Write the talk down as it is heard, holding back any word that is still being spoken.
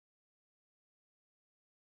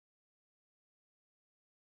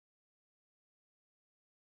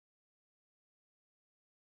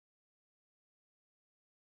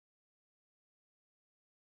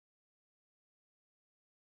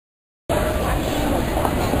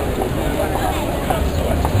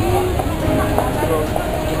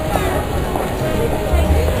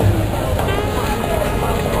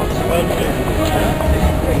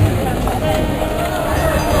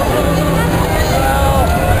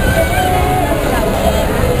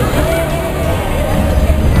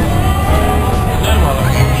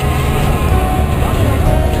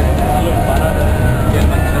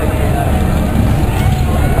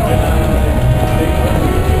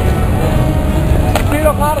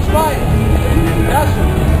nog harde zwaaien. Yes.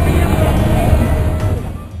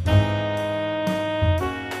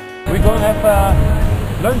 We're going to have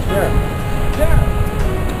lunch there. There.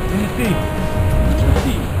 In the sea.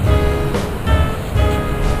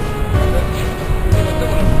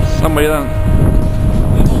 Samo jedan.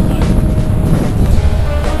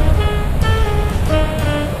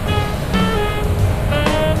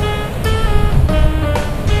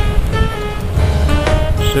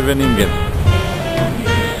 Scheveningen.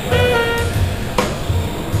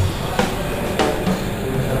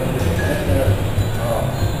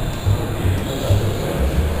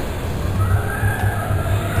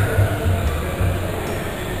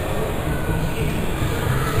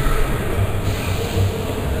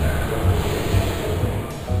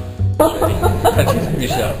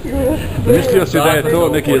 Mislio si da je to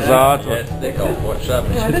neki zatvor.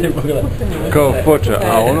 Kao poča,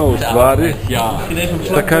 a ono u stvari,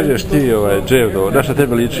 šta kažeš ti Dževdo, na šta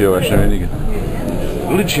tebe liči Scheveningen?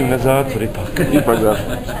 Ličim na zatvor ipak. Ipak da.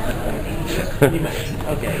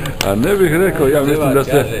 A ne bih rekao, ja mislim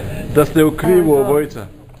da ste u krivu obojica.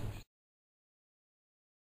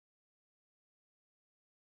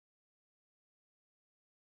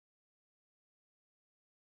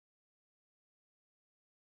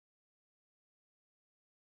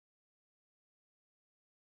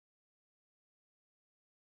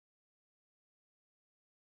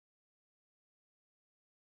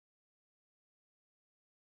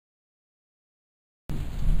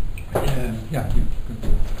 Yeah,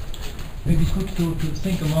 maybe it's good to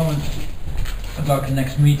think a moment about the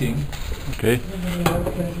next meeting. Okay.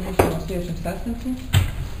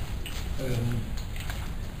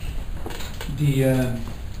 The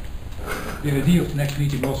idea of the next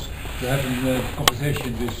meeting was to have a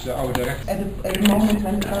conversation with our director. At the moment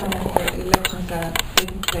when the parliament elections are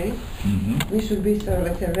taking place, we should be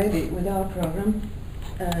ready with our program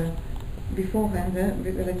beforehand,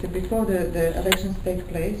 let's say before the elections take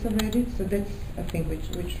place already. So that's I think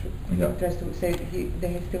which tries to say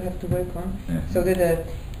they still have to work on, so that the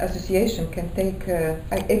association can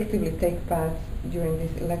actively take part during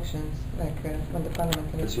these elections, like when the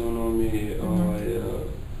parliament elections.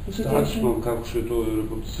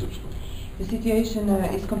 The situation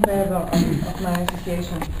is comparable of my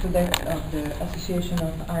association to that of the association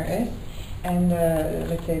of RS, and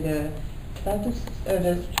let's say the status,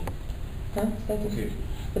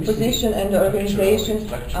 the position and the organization,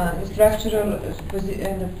 the structural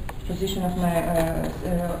and the position of my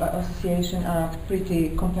association are pretty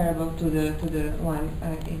comparable to the one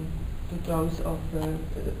to those of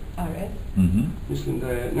RS. Mislim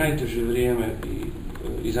da je najteže vrijeme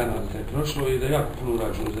iza nas da je prošlo i da je jako puno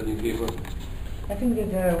urađeno u zadnjih 2 godine. I think that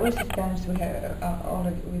the worst times we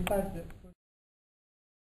passed the...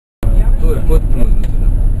 To je potpuno izvrsteno.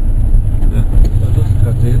 To se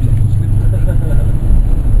kada jedno poslije.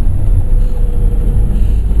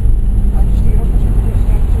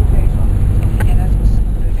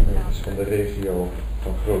 Van de regio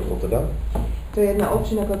van Groot Rotterdam. To je jedna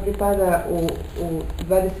općina koja pripada u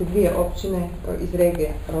 22 općine iz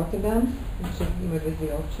regije Rotterdam. Znači ima 22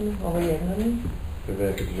 općine, ovo je jedna od njih. We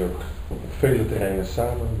werken dus ook op vele terreinen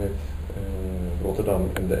samen met Rotterdam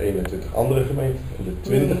en de 21 andere gemeenten en de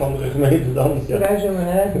 20 andere gemeenten dan. Surađujemo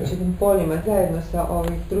na različitim poljima zajedno sa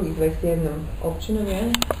ovih drugih 21 općinom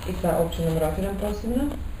i sa općinom Rotterdam posebno.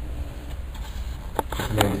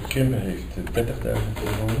 De gemeente Krimpen heeft 30.000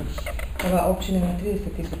 inwoners. Ova općina ima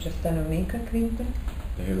 30.000 stanovnika, Krimpen.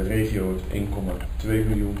 De hele regio heeft 1,2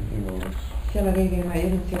 miljoen inwoners. Cijela regija ima 1,2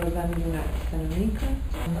 milijuna stanovnika.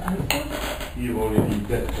 Hier wonen die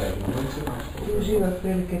 30.000 mensen. Tu žive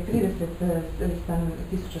otprilike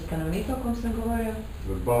 30.000 stanovnika o kom sam govorio.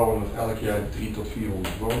 We bouwen nog elk jaar 3 tot 400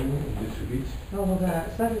 woningen in dit gebied.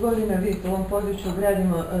 Svake godine vidite u ovom području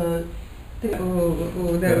gradimo u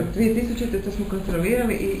 2000. to smo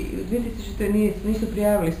kontrolirali i u 2000. nisu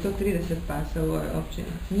prijavili 130 pasa u ovoj općini.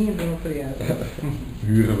 Nije bilo prijavljeno.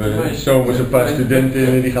 Huren we zomers een paar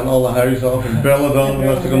studenten in, die gaan alle huizen af en bellen dan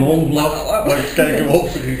als er een hond blaft, maar kijken we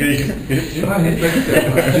of ze geregistreerd is.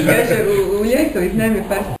 U ljeto iznajmi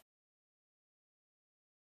pas.